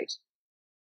first date.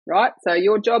 right? So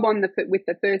your job with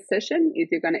the first session is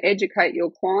you're going to educate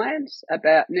your client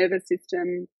about nervous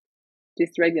system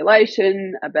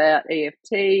dysregulation, about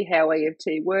EFT, how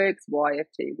EFT works, why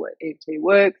EFT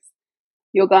works.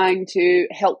 You're going to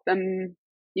help them.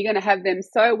 You're going to have them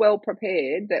so well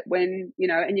prepared that when,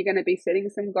 and you're going to be setting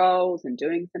some goals and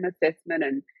doing some assessment,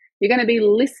 and you're going to be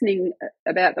listening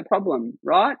about the problem,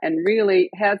 right? And really,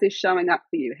 how's this showing up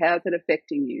for you? How's it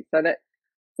affecting you?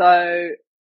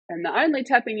 And the only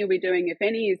tapping you'll be doing, if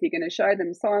any, is you're going to show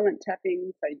them silent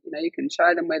tapping. So, you can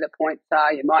show them where the points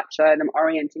are. You might show them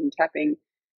orienting tapping.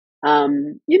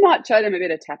 You might show them a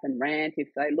bit of tap and rant if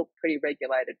they look pretty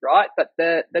regulated, right? But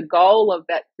the goal of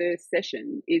that first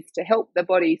session is to help the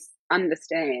body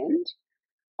understand,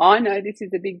 I know this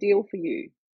is a big deal for you,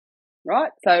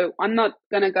 right? So I'm not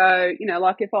going to go,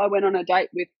 like if I went on a date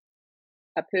with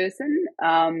a person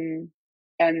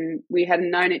and we hadn't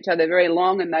known each other very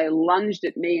long and they lunged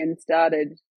at me and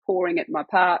started pawing at my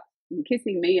part and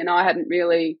kissing me, and I'd be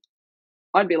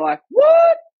like,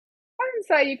 what? I didn't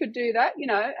say you could do that,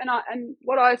 and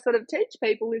what I sort of teach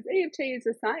people is EFT is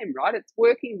the same, right? It's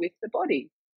working with the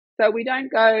body. So we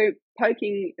don't go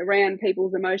poking around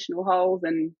people's emotional holes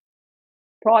and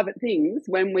private things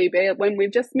when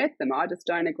we've just met them. I just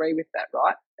don't agree with that,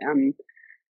 right?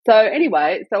 So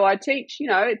anyway, so I teach,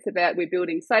 it's about, we're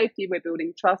building safety, we're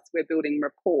building trust, we're building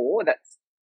rapport.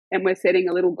 And we're setting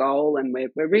a little goal, and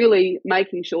we're really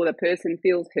making sure the person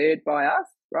feels heard by us,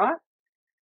 right?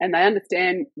 And they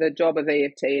understand the job of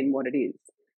EFT and what it is.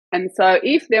 And so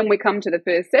if then we come to the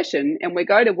first session and we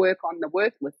go to work on the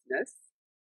worthlessness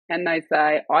and they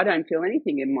say, I don't feel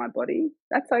anything in my body,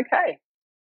 that's okay.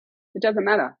 It doesn't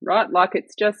matter, right? Like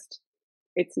it's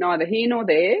neither here nor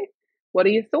there. What are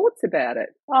your thoughts about it?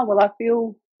 Oh,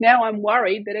 well, now I'm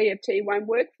worried that EFT won't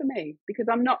work for me because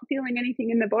I'm not feeling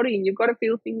anything in the body, and you've got to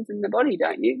feel things in the body,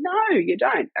 don't you? No, you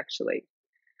don't actually,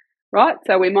 right?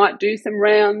 So we might do some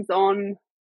rounds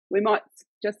we might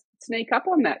just sneak up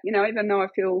on that, even though I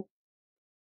feel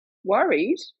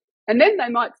worried. And then they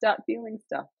might start feeling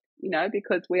stuff,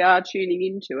 because we are tuning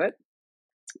into it.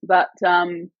 But,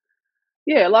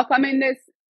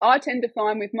 I tend to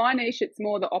find with my niche, it's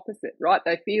more the opposite, right?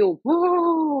 They feel,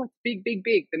 whoa, it's big, big,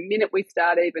 big. The minute we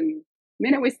start tapping,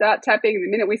 the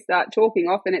minute we start talking,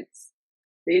 often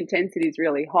the intensity is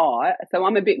really high. So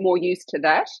I'm a bit more used to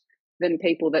that than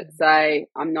people that say,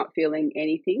 I'm not feeling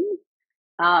anything.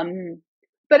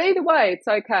 But either way, it's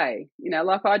okay.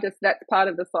 That's part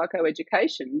of the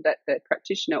psychoeducation that the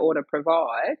practitioner ought to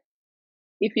provide.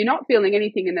 If you're not feeling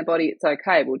anything in the body, it's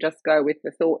okay. We'll just go with the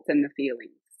thoughts and the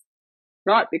feelings,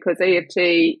 right? Because EFT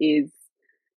is,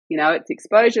 it's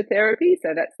exposure therapy.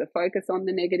 So that's the focus on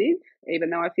the negative, even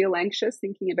though I feel anxious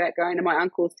thinking about going to my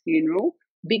uncle's funeral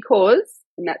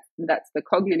and that's the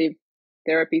cognitive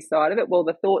therapy side of it. Well,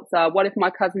 the thoughts are, what if my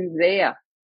cousin's there?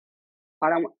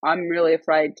 I'm really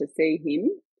afraid to see him.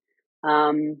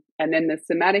 And then the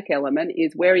somatic element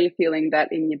is, where are you feeling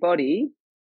that in your body,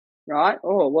 right?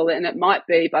 Oh, well, and it might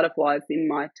be butterflies in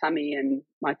my tummy and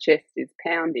my chest is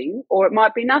pounding, or it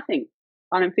might be nothing.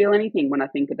 I don't feel anything when I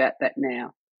think about that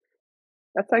now.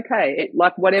 That's okay.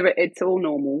 Whatever, it's all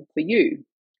normal for you.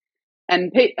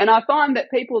 And I find that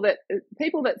people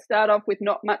that start off with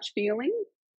not much feeling,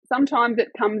 sometimes it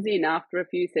comes in after a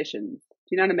few sessions.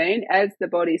 Do you know what I mean? As the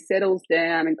body settles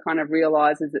down and kind of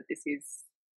realizes that this is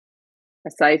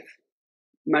a safe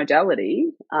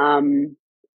modality,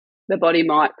 the body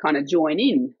might kind of join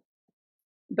in.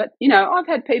 But, I've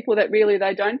had people that really,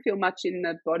 they don't feel much in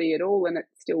the body at all and it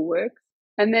still works.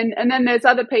 And then there's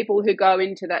other people who go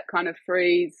into that kind of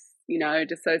freeze,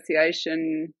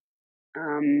 dissociation,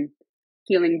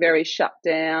 feeling very shut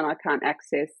down. I can't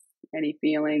access any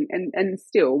feeling. And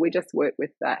still, we just work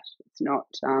with that. It's not,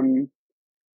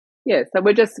 so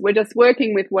we're just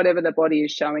working with whatever the body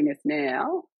is showing us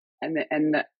now. And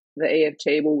the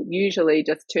EFT will usually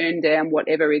just turn down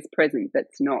whatever is present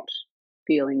that's not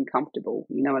feeling comfortable.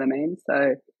 You know what I mean?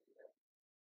 So,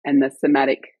 and the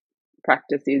somatic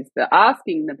practice is the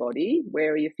asking the body,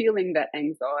 where are you feeling that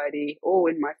anxiety? Oh,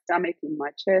 in my stomach, in my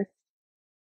chest.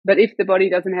 But if the body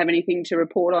doesn't have anything to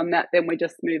report on that, then we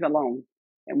just move along.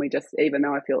 And we just, even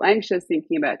though I feel anxious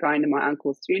thinking about going to my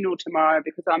uncle's funeral tomorrow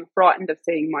because I'm frightened of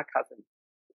seeing my cousin.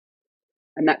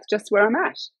 And that's just where I'm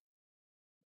at.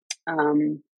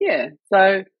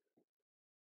 So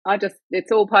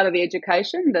it's all part of the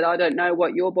education that I don't know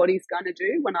what your body's going to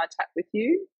do when I tap with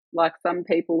you. Like some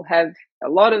people have a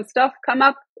lot of stuff come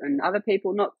up and other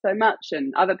people not so much,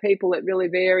 and other people it really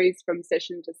varies from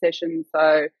session to session.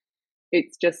 So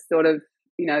it's just sort of,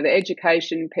 the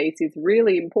education piece is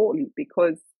really important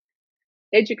because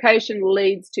education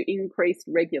leads to increased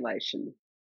regulation,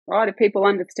 right? If people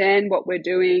understand what we're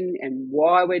doing and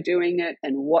why we're doing it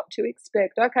and what to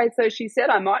expect. Okay, so she said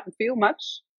I mightn't feel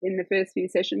much in the first few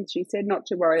sessions. She said not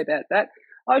to worry about that.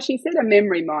 Oh, she said a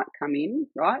memory might come in,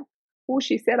 right? Well,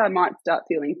 she said I might start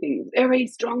feeling things very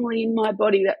strongly in my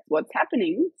body. That's what's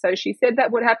happening. So she said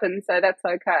that would happen, so that's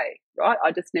okay, right?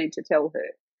 I just need to tell her.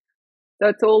 So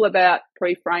it's all about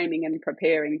pre-framing and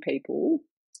preparing people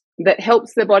that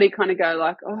helps the body kind of go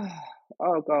like,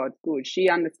 oh God, good. She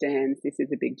understands this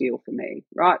is a big deal for me,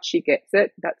 right? She gets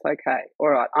it. That's okay. All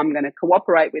right, I'm going to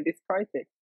cooperate with this process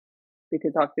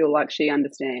because I feel like she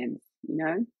understands, you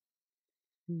know?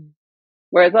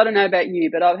 Whereas I don't know about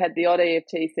you, but I've had the odd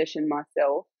EFT session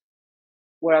myself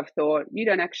where I've thought, you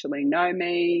don't actually know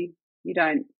me. You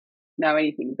don't know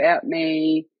anything about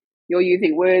me. You're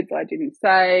using words I didn't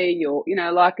say.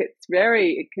 Like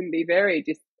it can be very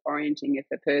disorienting if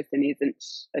the person isn't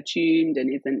attuned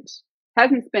and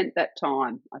hasn't spent that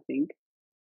time, I think,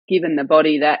 given the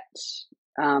body that,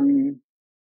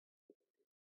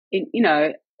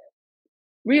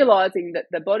 realizing that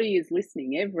the body is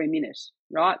listening every minute,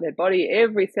 right?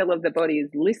 Every cell of the body is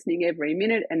listening every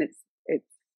minute, and it's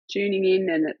tuning in,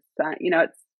 and it's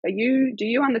do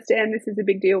you understand this is a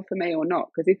big deal for me or not?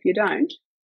 Because if you don't,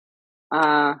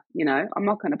 I'm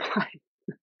not going to play.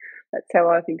 That's how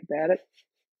I think about it.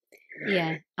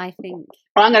 Yeah, I think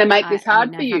I'm going to make this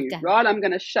hard for you, right? I'm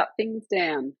going to shut things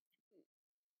down.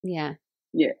 Yeah.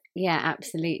 Yeah. Yeah,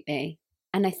 absolutely.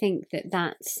 And I think that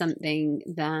that's something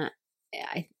that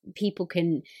people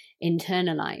can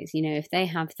internalize, if they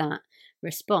have that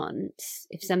response.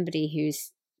 If somebody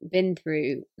who's been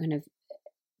through kind of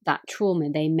that trauma,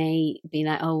 they may be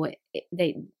like, oh,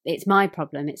 it's my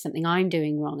problem, it's something I'm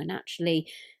doing wrong. And actually,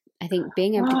 I think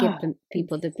being able to give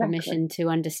people the permission to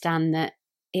understand that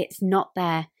it's not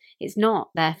their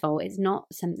fault, it's not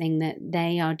something that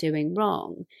they are doing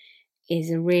wrong, is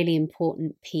a really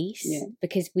important piece. Yeah.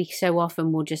 Because we so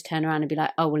often will just turn around and be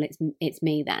like, oh, well, it's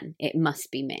me then. It must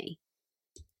be me.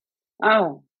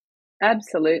 Oh,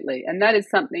 absolutely. And that is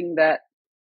something that,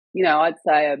 I'd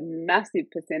say a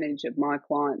massive percentage of my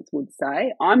clients would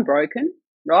say, I'm broken,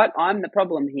 right? I'm the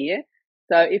problem here.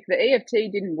 So if the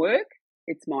EFT didn't work,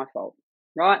 it's my fault,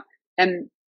 right? And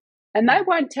they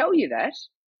won't tell you that,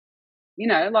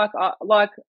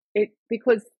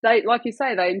 because they, like you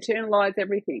say, they internalize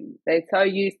everything. They're so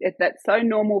used, that's so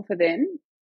normal for them.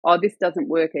 Oh, this doesn't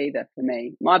work either for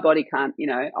me. My body can't,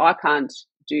 I can't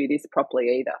do this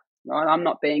properly either, right? I'm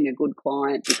not being a good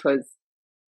client because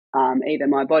either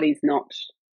my body's not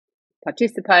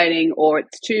participating or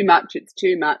it's too much.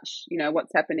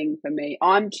 What's happening for me.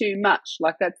 I'm too much.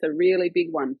 Like that's a really big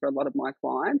one for a lot of my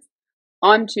clients.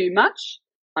 I'm too much.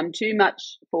 I'm too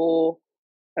much for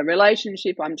a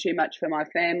relationship. I'm too much for my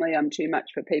family. I'm too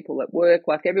much for people at work.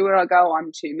 Like everywhere I go,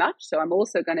 I'm too much. So I'm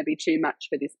also going to be too much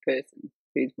for this person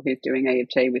who's doing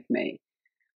EFT with me.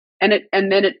 And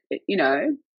then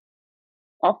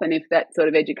often if that sort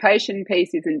of education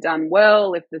piece isn't done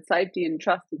well, if the safety and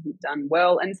trust isn't done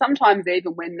well, and sometimes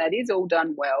even when that is all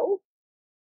done well,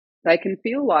 they can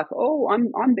feel like, oh,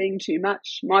 I'm being too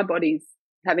much. My body's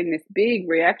having this big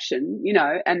reaction,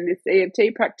 and this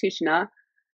EFT practitioner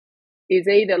is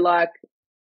either like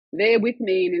there with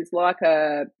me and is like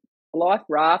a life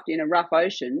raft in a rough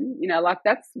ocean, like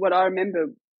that's what I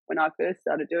remember when I first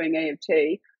started doing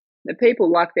EFT. The people,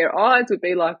 like their eyes would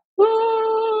be like,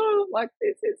 oh, like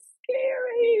this is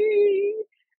scary.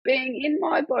 Being in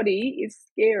my body is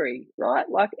scary, right?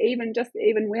 Like even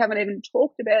we haven't even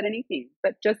talked about anything,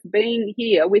 but just being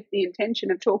here with the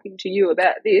intention of talking to you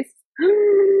about this,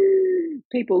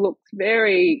 people look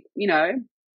very,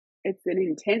 it's an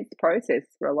intense process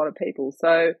for a lot of people.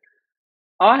 So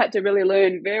I had to really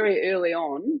learn very early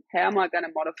on, how am I going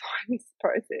to modify this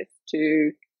process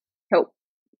to help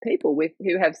people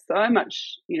who have so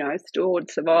much, stored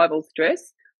survival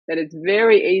stress that it's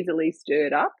very easily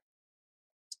stirred up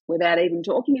without even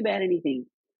talking about anything,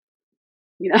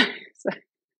 So,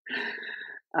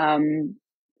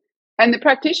 and the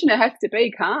practitioner has to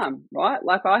be calm, right?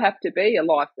 Like I have to be a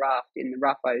life raft in the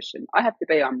rough ocean.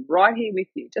 I'm right here with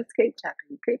you. Just keep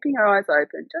tapping, keeping your eyes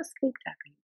open. Just keep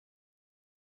tapping.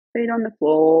 Feet on the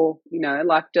floor,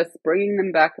 like just bringing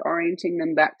them back, orienting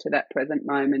them back to that present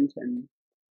moment. And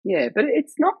yeah, but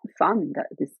it's not fun, that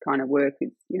this kind of work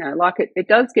is, like it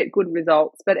does get good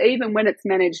results, but even when it's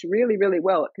managed really, really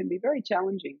well, it can be very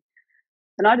challenging.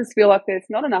 And I just feel like there's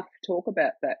not enough talk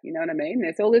about that, you know what I mean?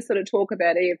 There's all this sort of talk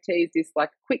about EFTs, this like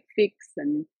quick fix,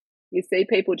 and you see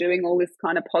people doing all this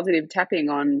kind of positive tapping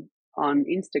on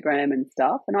Instagram and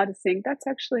stuff. And I just think that's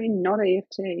actually not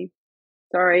EFT.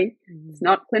 Sorry, It's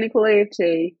not clinical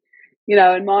EFT.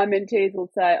 and my mentees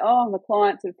will say, the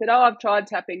clients have said, I've tried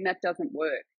tapping, that doesn't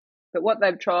work. But what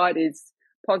they've tried is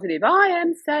positive. I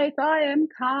am safe, I am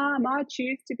calm, I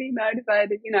choose to be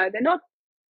motivated.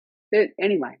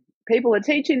 Anyway, people are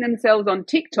teaching themselves on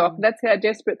TikTok. That's how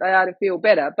desperate they are to feel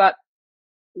better. But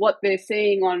what they're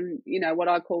seeing on, what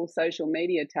I call social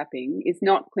media tapping is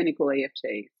not clinical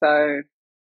EFT. So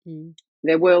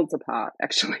they're worlds apart,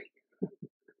 actually.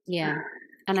 Yeah.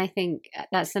 And I think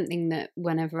that's something that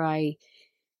whenever I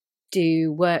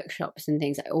do workshops and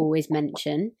things, I always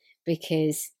mention,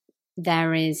 because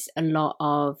there is a lot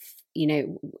of,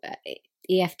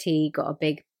 EFT got a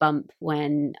big bump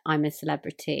when I'm a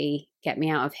Celebrity, Get Me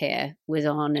Out of Here was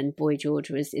on, and Boy George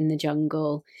was in the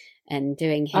jungle and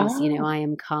doing his, I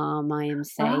am calm, I am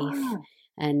safe,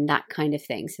 and that kind of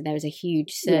thing. So there was a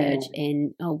huge surge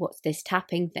in, what's this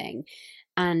tapping thing?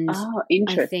 And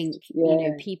I think,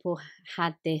 people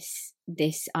had this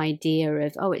idea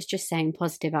of, it's just saying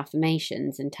positive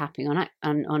affirmations and tapping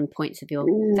on points of your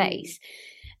face.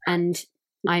 And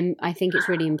I think it's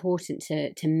really important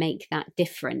to make that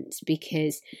difference,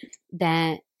 because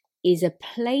there is a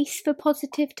place for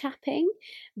positive tapping,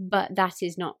 but that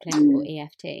is not clinical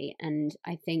EFT. And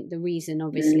I think the reason,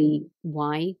 obviously,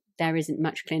 why there isn't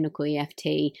much clinical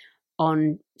EFT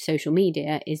on social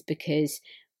media is because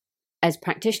as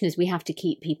practitioners, we have to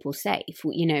keep people safe.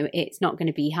 It's not going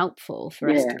to be helpful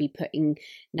for us to be putting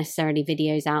necessarily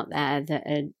videos out there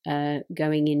that are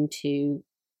going into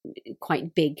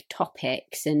quite big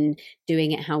topics and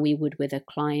doing it how we would with a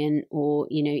client, or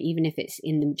even if it's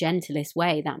in the gentlest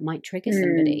way, that might trigger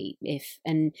somebody.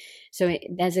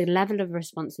 There's a level of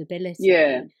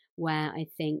responsibility where I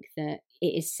think that it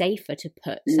is safer to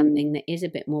put something that is a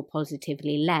bit more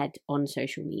positively led on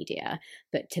social media,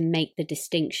 but to make the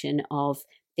distinction of,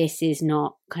 this is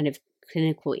not kind of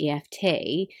clinical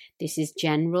EFT, this is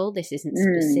general, this isn't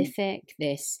specific,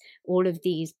 all of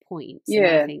these points. And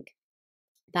I think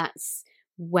that's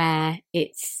where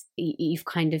it's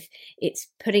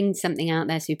putting something out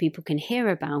there so people can hear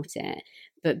about it,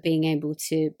 but being able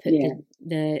to put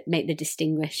make the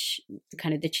distinguish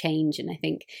kind of the change. And I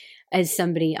think as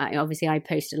somebody, I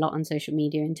post a lot on social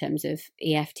media in terms of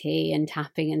EFT and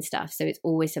tapping and stuff, so it's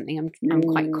always something I'm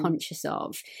quite conscious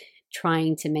of,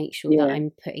 trying to make sure that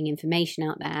I'm putting information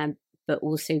out there, but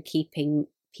also keeping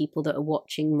people that are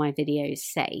watching my videos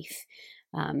safe.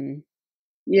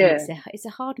 It's a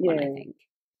hard one, I think.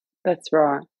 That's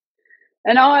right.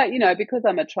 And I, because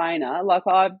I'm a trainer, like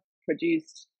I've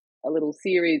produced a little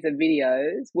series of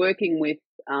videos working with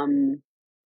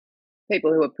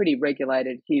people who are pretty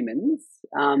regulated humans,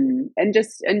 and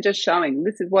just showing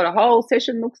this is what a whole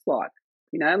session looks like.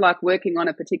 Like working on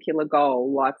a particular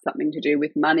goal, like something to do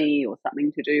with money or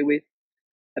something to do with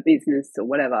a business or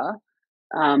whatever,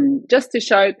 just to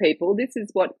show people this is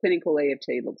what clinical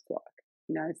EFT looks like.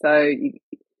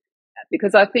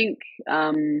 Because I think,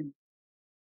 and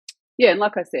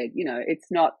like I said,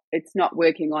 it's not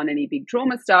working on any big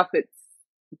trauma stuff.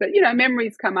 But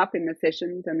memories come up in the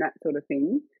sessions and that sort of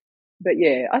thing. But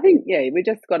I think, we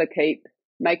just got to keep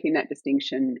making that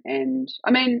distinction. And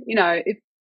I mean, if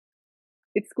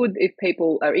it's good if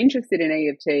people are interested in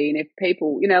EFT, and if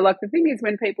people, like the thing is,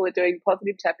 when people are doing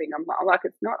positive tapping, I'm like, I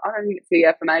don't think it's the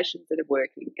affirmations that are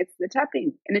working, it's the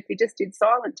tapping. And if you just did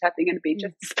silent tapping, it'd be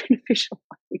just as beneficial,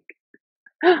 I think.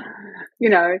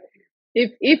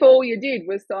 If all you did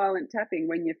was silent tapping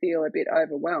when you feel a bit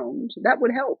overwhelmed, that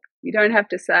would help. You don't have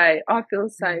to say, I feel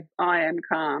safe, I am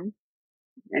calm.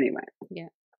 Anyway,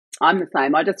 I'm the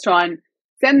same. I just try and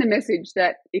send the message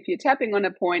that if you're tapping on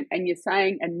a point and you're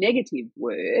saying a negative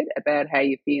word about how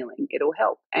you're feeling, it'll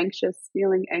help. Anxious,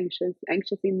 feeling anxious,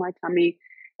 anxious in my tummy,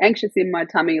 anxious in my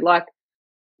tummy. Like,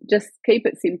 just keep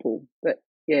it simple. But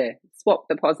swap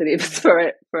the positives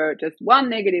for just one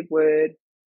negative word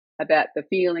about the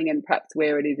feeling and perhaps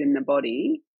where it is in the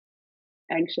body.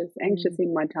 Anxious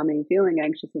in my tummy, feeling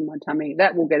anxious in my tummy.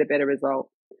 That will get a better result.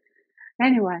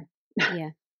 Anyway.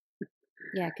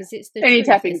 Yeah, because it's the any truth,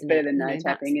 tapping's better than no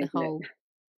tapping, isn't it?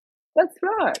 That's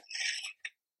right.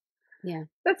 Yeah,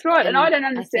 that's right. And I don't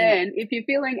understand, if you're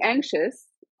feeling anxious,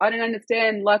 I don't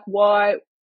understand why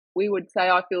we would say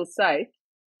I feel safe,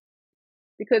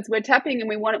 because we're tapping and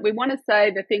we want to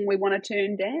say the thing we want to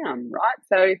turn down, right?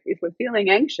 So if we're feeling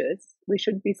anxious, we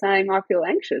should be saying I feel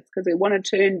anxious, because we want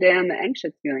to turn down the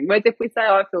anxious feeling. Whereas if we say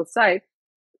I feel safe,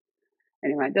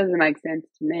 anyway, it doesn't make sense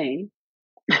to me.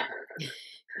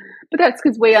 But that's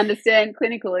because we understand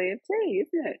clinical EFT,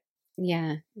 isn't it?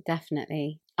 Yeah,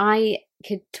 definitely. I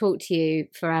could talk to you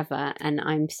forever, and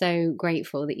I'm so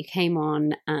grateful that you came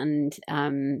on, and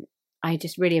I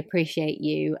just really appreciate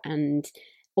you and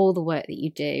all the work that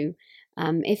you do.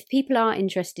 If people are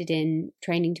interested in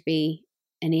training to be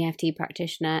an EFT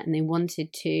practitioner and they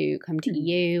wanted to come to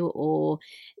you or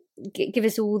give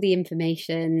us all the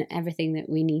information, everything that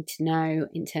we need to know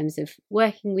in terms of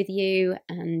working with you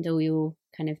and all your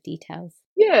kind of details.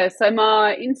 Yeah, so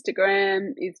my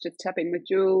Instagram is just Tapping with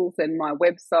Jules, and my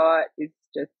website is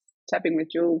just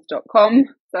tappingwithjules.com.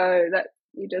 So that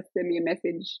you just send me a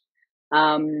message,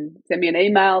 send me an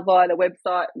email via the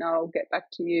website, and I'll get back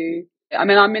to you. I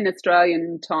mean, I'm in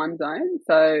Australian time zone,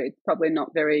 so it's probably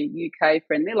not very UK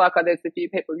friendly. Like, there's a few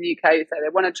people in the UK who say they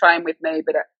want to train with me,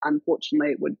 but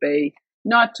unfortunately it would be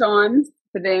night times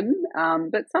for them.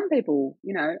 But some people,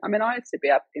 you know, I mean, I used to be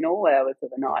up in all hours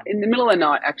of the night, in the middle of the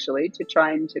night actually, to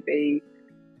train to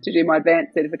do my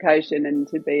advanced certification and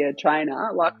to be a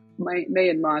trainer. Like me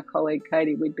and my colleague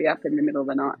Katie, we'd be up in the middle of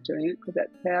the night doing it because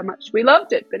that's how much we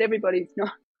loved it. But everybody's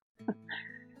not.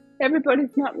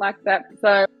 Everybody's not like that.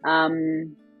 So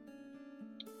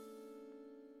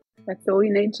that's all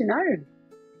you need to know.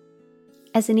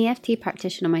 As an EFT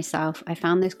practitioner myself, I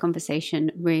found this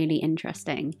conversation really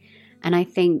interesting. And I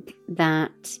think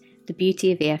that the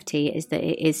beauty of EFT is that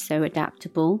it is so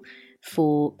adaptable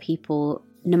for people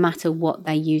no matter what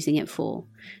they're using it for.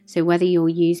 So whether you're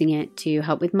using it to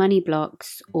help with money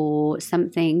blocks or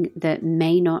something that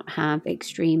may not have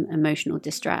extreme emotional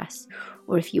distress,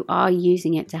 or if you are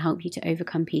using it to help you to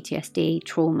overcome PTSD,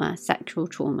 trauma, sexual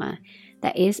trauma,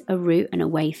 there is a route and a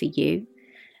way for you.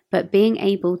 But being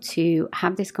able to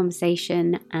have this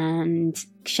conversation and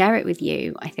share it with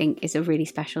you, I think, is a really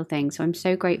special thing. So I'm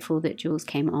so grateful that Jules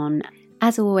came on.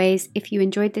 As always, if you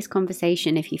enjoyed this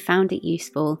conversation, if you found it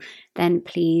useful, then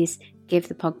please give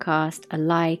the podcast a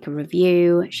like, a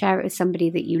review, share it with somebody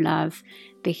that you love,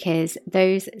 because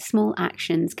those small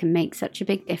actions can make such a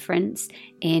big difference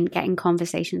in getting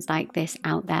conversations like this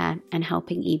out there and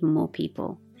helping even more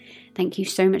people. Thank you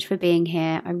so much for being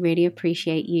here. I really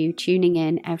appreciate you tuning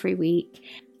in every week.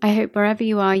 I hope wherever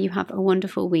you are, you have a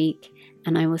wonderful week,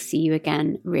 and I will see you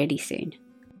again really soon.